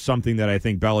that's something that I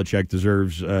think Belichick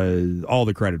deserves all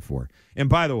the credit for. And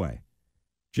by the way,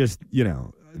 just,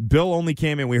 Bill only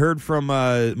came in. We heard from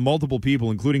multiple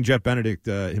people, including Jeff Benedict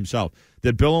himself,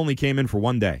 that Bill only came in for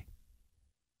one day.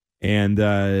 And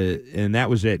that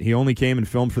was it. He only came and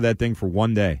filmed for that thing for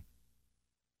one day.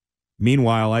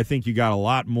 Meanwhile, I think you got a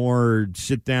lot more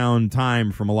sit-down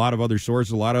time from a lot of other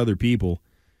sources, a lot of other people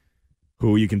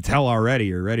who you can tell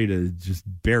already are ready to just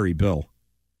bury Bill.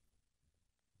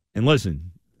 And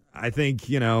listen, I think,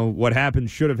 what happened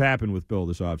should have happened with Bill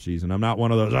this offseason. I'm not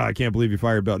one of those, I can't believe you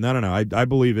fired Bill. No. I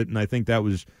believe it, and I think that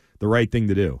was the right thing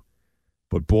to do.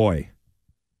 But, boy,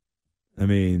 I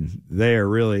mean, they are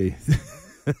really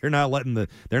they're not letting the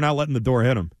door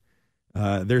hit him.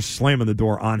 They're slamming the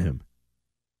door on him.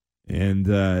 And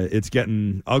it's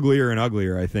getting uglier and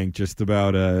uglier, I think, just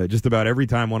about every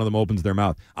time one of them opens their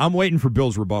mouth. I'm waiting for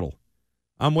Bill's rebuttal.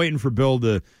 I'm waiting for Bill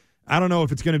to, I don't know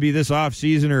if it's going to be this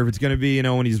offseason or if it's going to be,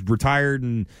 when he's retired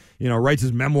and, writes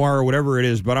his memoir or whatever it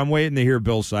is. But I'm waiting to hear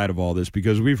Bill's side of all this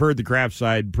because we've heard the Kraft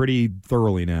side pretty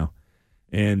thoroughly now.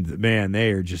 And, man,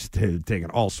 they are just taking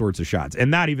all sorts of shots.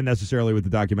 And not even necessarily with the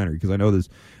documentary because I know this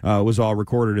was all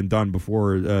recorded and done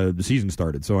before the season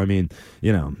started. So, I mean,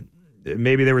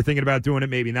 maybe they were thinking about doing it,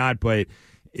 maybe not, but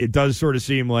it does sort of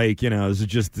seem like, this is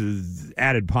just an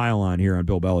added pile on here on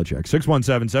Bill Belichick.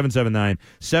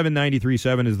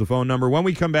 617-779-7937 is the phone number. When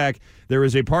we come back, there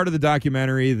is a part of the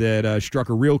documentary that struck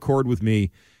a real chord with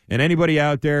me. And anybody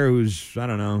out there who's, I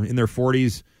don't know, in their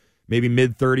 40s, maybe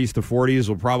mid-30s to 40s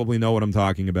will probably know what I'm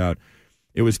talking about.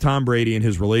 It was Tom Brady and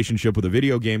his relationship with a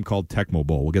video game called Tecmo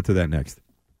Bowl. We'll get to that next.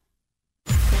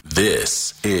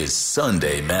 This is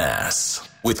Sunday Mass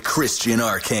with Christian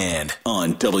Arcand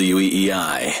on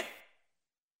WEEI.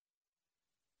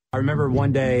 I remember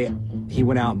one day he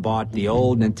went out and bought the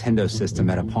old Nintendo system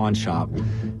at a pawn shop,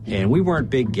 and we weren't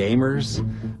big gamers,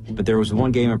 but there was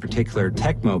one game in particular,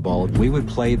 Tecmo Bowl. We would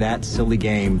play that silly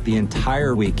game the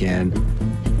entire weekend,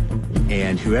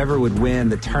 and whoever would win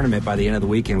the tournament by the end of the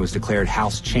weekend was declared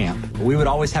house champ. We would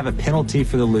always have a penalty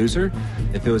for the loser.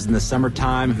 If it was in the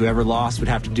summertime, whoever lost would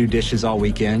have to do dishes all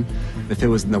weekend. If it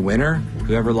was in the winter,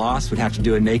 whoever lost would have to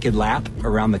do a naked lap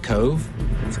around the cove.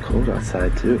 It's cold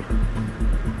outside, too.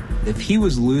 If he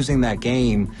was losing that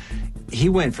game, he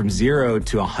went from 0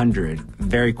 to 100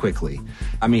 very quickly.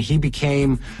 I mean, he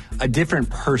became a different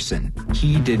person.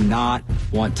 He did not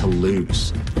want to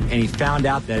lose. And he found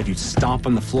out that if you stomp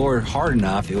on the floor hard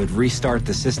enough, it would restart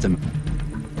the system.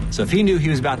 So if he knew he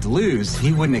was about to lose,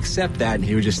 he wouldn't accept that, and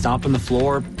he would just stomp on the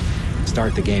floor,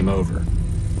 start the game over.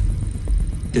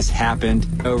 This happened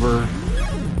over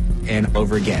and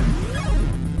over again.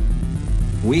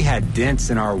 We had dents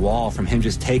in our wall from him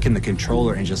just taking the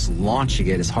controller and just launching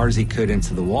it as hard as he could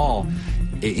into the wall.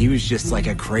 He was just like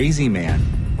a crazy man.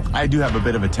 I do have a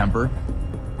bit of a temper.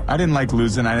 I didn't like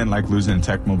losing. I didn't like losing in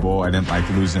Tecmo Bowl. I didn't like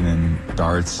losing in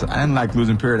darts. I didn't like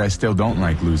losing, period. I still don't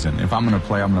like losing. If I'm going to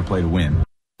play, I'm going to play to win.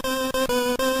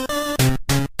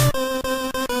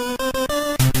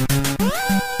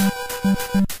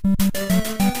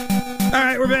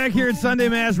 Here at Sunday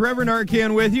Mass, Reverend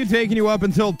Arcand with you, taking you up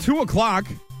until 2 o'clock.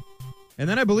 And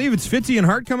then I believe it's Fitzy and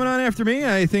Hart coming on after me.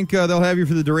 I think they'll have you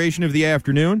for the duration of the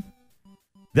afternoon.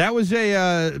 That was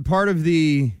a part of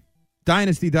the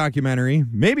Dynasty documentary,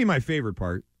 maybe my favorite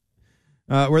part,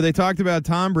 where they talked about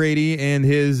Tom Brady and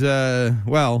his,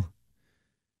 temper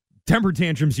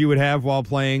tantrums you would have while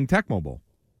playing Tecmo Bowl.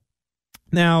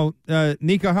 Now,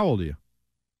 Nico, how old are you?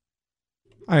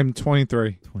 I'm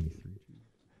 23. 23.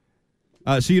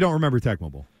 So you don't remember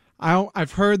Tecmo Bowl?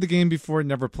 I've heard the game before,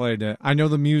 never played it. I know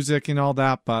the music and all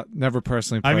that, but never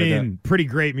personally played it. I mean, pretty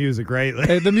great music, right?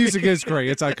 The music is great.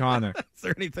 It's iconic. Is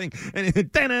there anything? And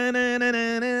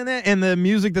the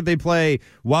music that they play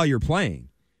while you're playing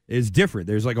is different.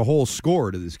 There's like a whole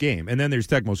score to this game. And then there's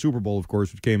Tecmo Super Bowl, of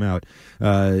course, which came out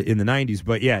in the 90s.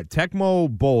 But yeah, Tecmo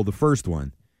Bowl, the first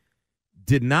one,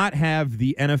 did not have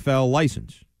the NFL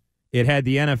license. It had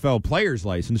the NFL player's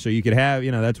license, so you could have,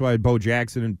 that's why Bo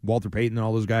Jackson and Walter Payton and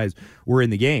all those guys were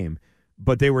in the game.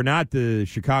 But they were not the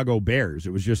Chicago Bears. It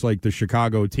was just like the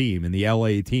Chicago team and the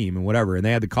L.A. team and whatever. And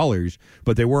they had the colors,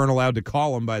 but they weren't allowed to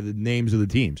call them by the names of the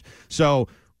teams. So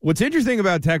what's interesting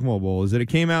about Tecmo Bowl is that it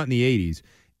came out in the 80s,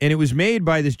 and it was made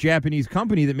by this Japanese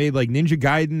company that made like Ninja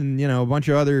Gaiden and, a bunch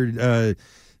of other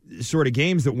sort of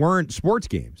games that weren't sports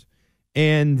games.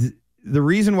 And the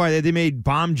reason why they made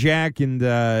Bomb Jack and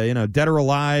Dead or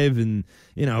Alive and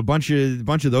a bunch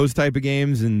of those type of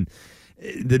games, and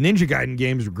the Ninja Gaiden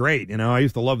games were great. I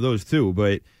used to love those too.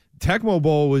 But Tecmo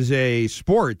Bowl was a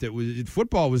sport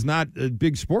football was not a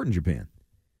big sport in Japan,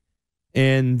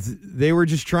 and they were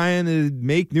just trying to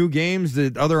make new games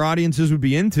that other audiences would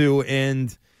be into.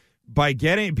 And by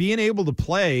being able to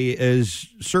play as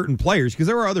certain players, because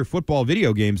there were other football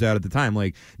video games out at the time.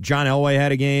 Like John Elway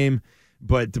had a game,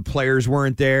 but the players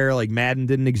weren't there. Like Madden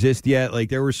didn't exist yet. Like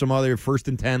there were some other 1st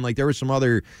and 10. Like there were some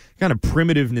other kind of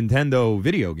primitive Nintendo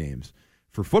video games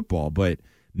for football, but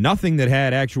nothing that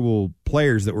had actual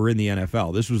players that were in the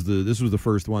NFL. This was the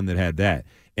first one that had that,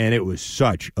 and it was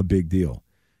such a big deal.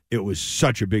 It was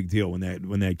such a big deal when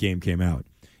that game came out,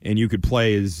 and you could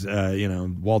play as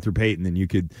Walter Payton, and you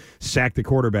could sack the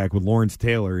quarterback with Lawrence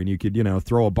Taylor, and you could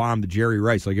throw a bomb to Jerry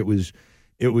Rice. Like it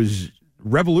was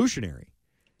revolutionary.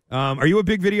 Are you a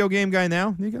big video game guy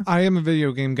now, Nico? I am a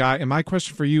video game guy, and my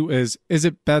question for you is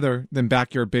it better than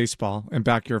backyard baseball and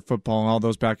backyard football and all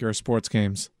those backyard sports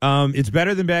games? It's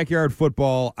better than backyard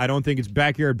football. I don't think it's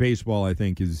backyard baseball. I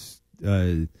think is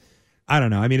I don't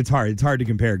know. I mean, it's hard. It's hard to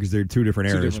compare because they're two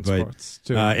different eras,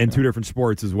 and two different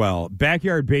sports as well.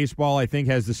 Backyard baseball, I think,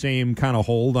 has the same kind of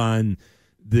hold on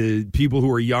the people who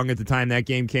were young at the time that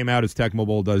game came out as Tecmo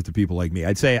Bowl does to people like me.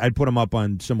 I'd say I'd put them up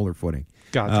on similar footing.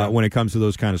 Gotcha. When it comes to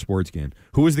those kind of sports games.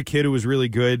 Who was the kid who was really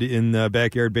good in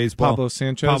backyard baseball? Pablo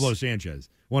Sanchez,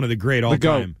 one of the great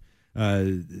all-time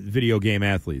video game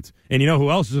athletes. And you know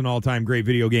who else is an all-time great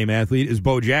video game athlete is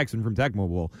Bo Jackson from Tecmo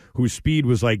Bowl, whose speed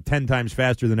was like 10 times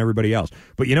faster than everybody else.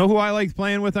 But you know who I liked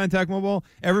playing with on Tecmo Bowl?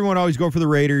 Everyone always go for the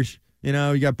Raiders. You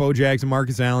got Bo Jackson,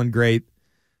 Marcus Allen, great.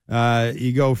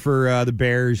 You go for the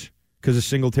Bears because of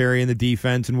Singletary and the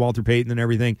defense and Walter Payton and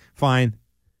everything. Fine.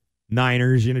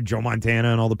 Niners, Joe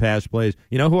Montana and all the pass plays.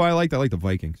 You know who I liked? I like the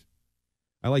Vikings.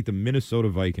 I like the Minnesota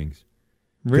Vikings.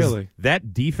 Really?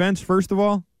 That defense, first of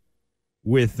all,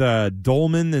 with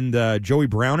Dolman and Joey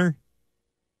Browner,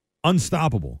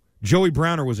 unstoppable. Joey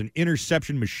Browner was an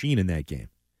interception machine in that game.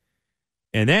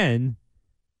 And then,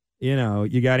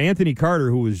 you got Anthony Carter,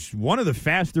 who was one of the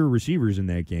faster receivers in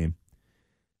that game.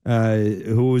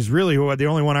 Who was really the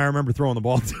only one I remember throwing the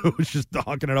ball to was just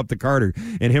hawking it up to Carter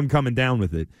and him coming down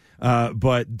with it.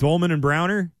 But Dolman and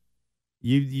Browner,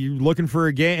 you're looking for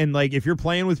a game, and like if you're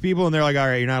playing with people and they're like, all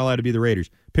right, you're not allowed to be the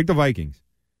Raiders, pick the Vikings.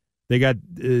 They got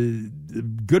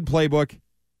good playbook,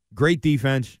 great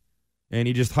defense, and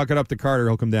you just huck it up to Carter,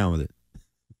 he'll come down with it.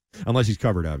 Unless he's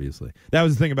covered, obviously. That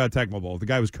was the thing about Tecmo Bowl. If the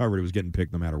guy was covered, it was getting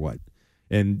picked no matter what.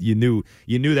 And you knew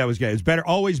that was good. It's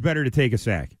always better to take a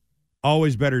sack.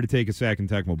 Always better to take a sack in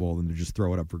Tecmo Bowl than to just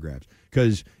throw it up for grabs.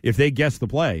 Because if they guess the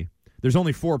play, there's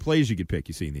only 4 plays you could pick,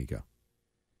 you see, Nico.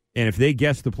 And if they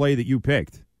guess the play that you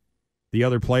picked, the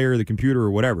other player, the computer, or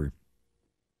whatever,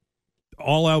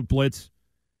 all-out blitz,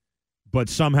 but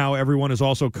somehow everyone is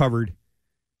also covered,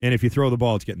 and if you throw the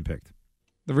ball, it's getting picked.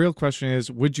 The real question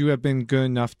is, would you have been good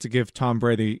enough to give Tom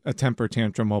Brady a temper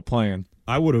tantrum while playing?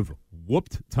 I would have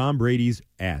whooped Tom Brady's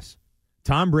ass.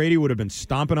 Tom Brady would have been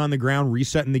stomping on the ground,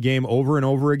 resetting the game over and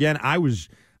over again.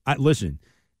 Listen,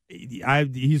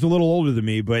 he's a little older than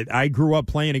me, but I grew up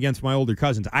playing against my older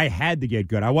cousins. I had to get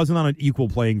good. I wasn't on an equal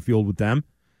playing field with them.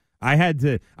 I had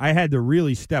to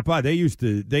really step up. They used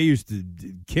to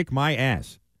kick my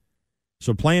ass.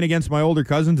 So playing against my older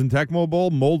cousins in Tecmo Bowl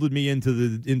molded me into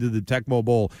the Tecmo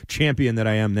Bowl champion that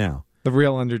I am now. The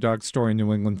real underdog story in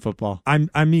New England football.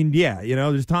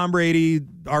 There's Tom Brady,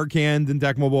 Arcand, and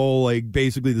Tecmo Bowl, like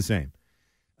basically the same.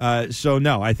 So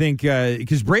no, I think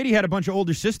because Brady had a bunch of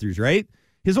older sisters, right?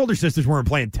 His older sisters weren't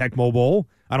playing Tecmo Bowl,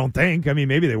 I don't think. I mean,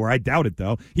 maybe they were. I doubt it,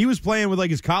 though. He was playing with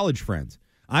like his college friends.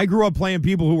 I grew up playing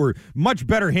people who were much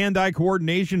better hand-eye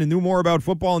coordination and knew more about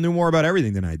football and knew more about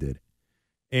everything than I did.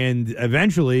 And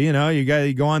eventually,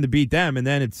 you go on to beat them, and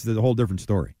then it's a whole different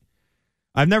story.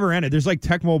 I've never entered. There's like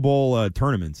Tecmo Bowl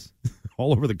tournaments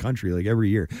all over the country, like every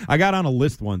year. I got on a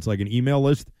list once, like an email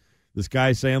list. This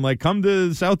guy saying, like, come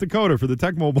to South Dakota for the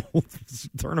Tecmo Bowl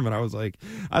tournament. I was like,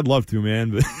 I'd love to,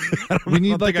 man, but we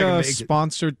need like a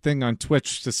sponsored thing on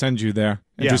Twitch to send you there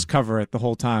and just cover it the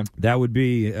whole time. That would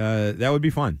be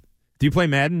fun. Do you play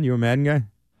Madden? You a Madden guy?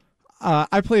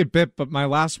 I play a bit, but my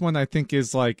last one I think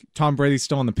is like Tom Brady's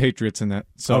still on the Patriots in it.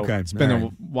 So it's been a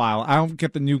while. I don't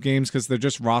get the new games because they're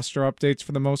just roster updates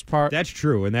for the most part. That's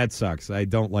true, and that sucks. I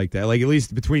don't like that. Like at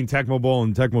least between Tecmo Bowl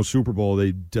and Tecmo Super Bowl,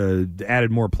 they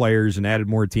added more players and added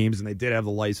more teams, and they did have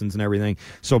the license and everything.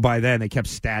 So by then they kept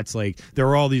stats. Like there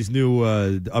were all these new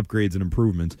upgrades and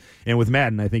improvements. And with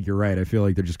Madden, I think you're right. I feel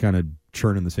like they're just kind of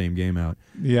churning the same game out.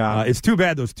 Yeah, it's too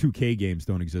bad those 2K games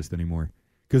don't exist anymore.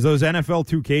 Because those NFL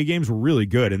 2K games were really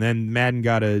good, and then Madden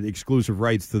got exclusive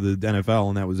rights to the NFL,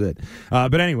 and that was it.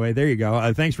 But anyway, there you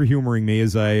go. Thanks for humoring me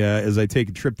as I take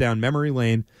a trip down memory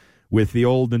lane with the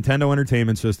old Nintendo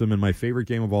Entertainment System and my favorite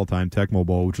game of all time, Tecmo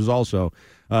Bowl, which was also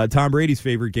Tom Brady's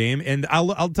favorite game. And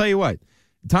I'll tell you what,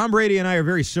 Tom Brady and I are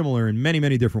very similar in many,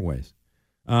 many different ways.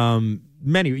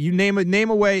 many. You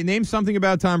name something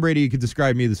about Tom Brady, you could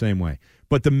describe me the same way.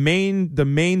 But the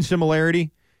main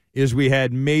similarity is we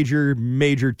had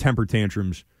major temper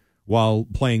tantrums while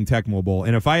playing Tecmo Bowl.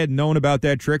 And if I had known about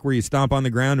that trick where you stomp on the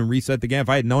ground and reset the game, if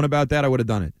I had known about that, I would have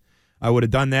done it. I would have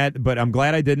done that, but I'm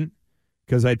glad I didn't,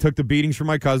 because I took the beatings from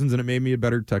my cousins, and it made me a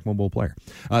better Tecmo Bowl player.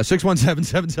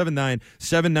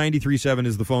 617-779-7937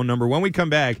 is the phone number. When we come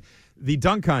back, the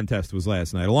dunk contest was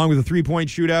last night, along with a three-point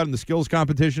shootout and the skills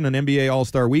competition on NBA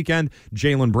All-Star Weekend.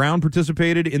 Jaylen Brown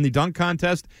participated in the dunk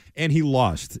contest, and he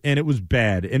lost, and it was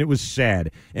bad, and it was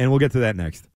sad, and we'll get to that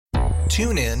next.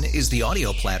 TuneIn is the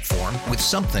audio platform with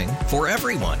something for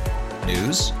everyone.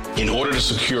 News. In order to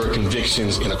secure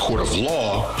convictions in a court of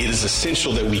law, it is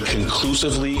essential that we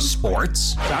conclusively.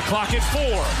 Sports. Shot clock at 4.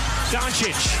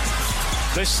 Doncic.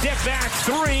 The step back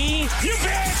 3. You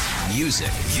bet. Music.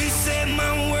 You set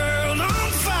my world on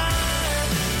fire.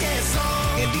 Yes,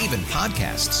 and even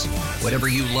podcasts. Whatever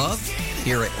you love,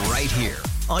 hear it right here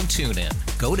on TuneIn.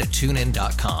 Go to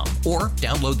TuneIn.com or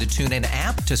download the TuneIn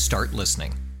app to start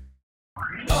listening.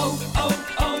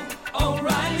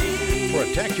 O'Reilly.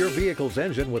 Protect your vehicle's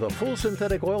engine with a full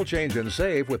synthetic oil change and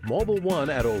save with Mobile One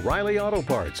at O'Reilly Auto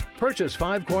Parts. Purchase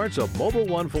 5 quarts of Mobile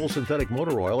One full synthetic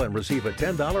motor oil and receive a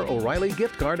 $10 O'Reilly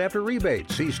gift card after rebate.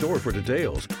 See store for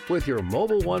details. With your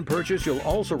Mobile One purchase, you'll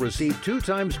also receive 2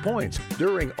 times points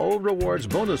during O Rewards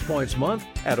Bonus Points Month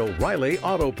at O'Reilly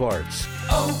Auto Parts.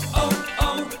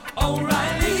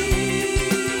 O'Reilly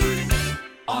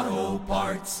Auto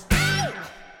Parts.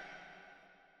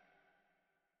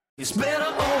 It's better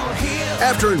over here.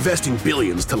 After investing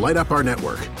billions to light up our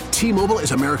network, T-Mobile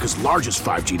is America's largest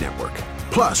 5G network.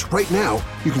 Plus, right now,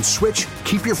 you can switch,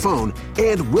 keep your phone,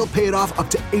 and we'll pay it off up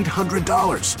to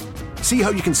 $800. See how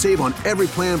you can save on every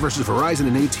plan versus Verizon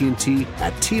and AT&T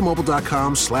at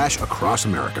T-Mobile.com/across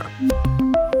America.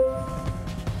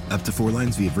 Up to 4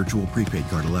 lines via virtual prepaid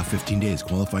card. Allow 15 days.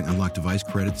 Qualifying unlocked device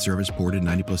credit service ported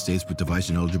 90+ days with device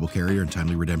and eligible carrier and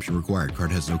timely redemption required.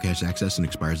 Card has no cash access and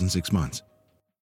expires in 6 months.